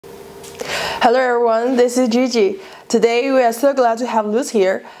Hello everyone, this is Gigi. Today we are so glad to have Luz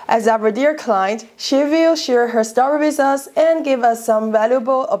here. As our dear client, she will share her story with us and give us some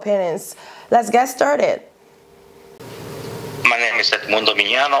valuable opinions. Let's get started. My name is Edmundo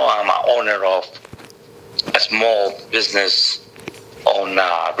Mignano. I'm an owner of a small business on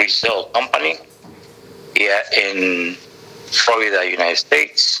a resale company here in Florida, United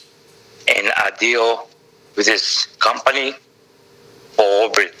States. And I deal with this company for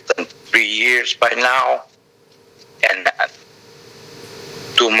over 3 years by now. And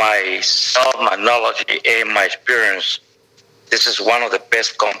to myself, my knowledge and my experience, this is one of the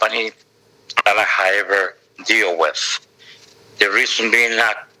best companies that I ever deal with. The reason being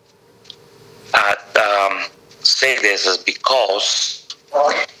that I say this is because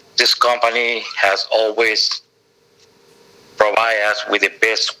this company has always provided us with the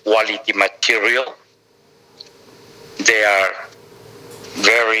best quality material. They are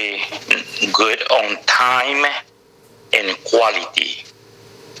very good on time and quality.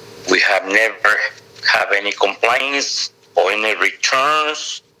 We have never had any complaints or any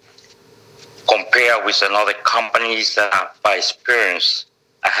returns compared with another companies that by experience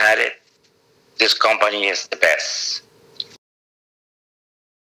I had it. This company is the best.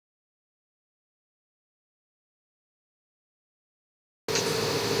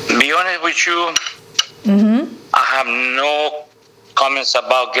 Be honest with you, I have no comments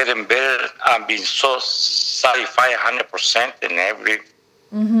about getting better. I've been so satisfied 100% in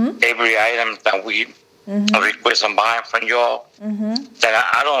every item that we request and buy from y'all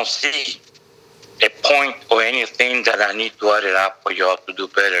that I don't see a point or anything that I need to add it up for y'all to do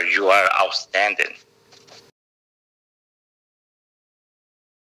better. You are outstanding.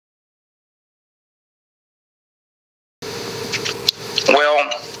 Well,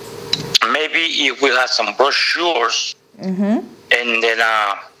 maybe if we have some brochures, and then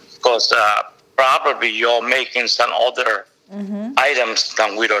because probably you're making some other items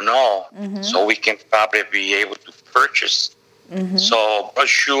that we don't know, so we can probably be able to purchase. So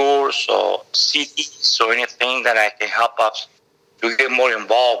brochures or CDs or anything that I can help us to get more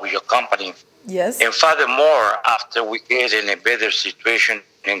involved with your company. Yes. And furthermore, after we get in a better situation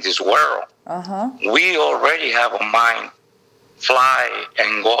in this world, we already have a mind fly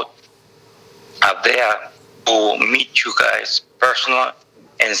and go out there to meet you guys personally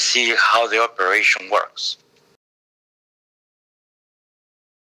and see how the operation works.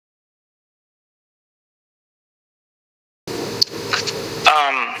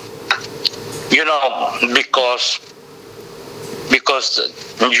 You know, because you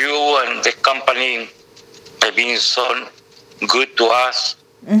and the company have been so good to us,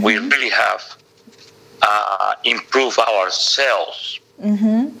 we really have improved our sales.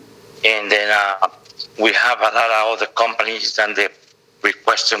 And then we have a lot of other companies and they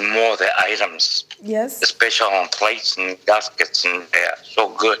requested more of the items. Yes. Especially on plates and gaskets, and they're so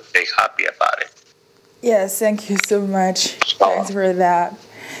good, they're happy about it. Yes, thank you so much. Thanks for that.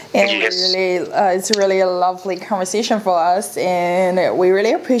 And Yes. it's really a lovely conversation for us, and we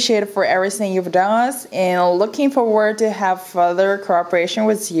really appreciate for everything you've done us, and looking forward to have further cooperation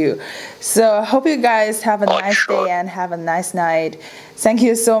with you. So I hope you guys have a nice day and have a nice night. Thank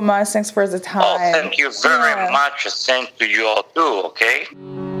you so much. Thanks for the time. Oh, thank you very much. Thank to you all too, okay?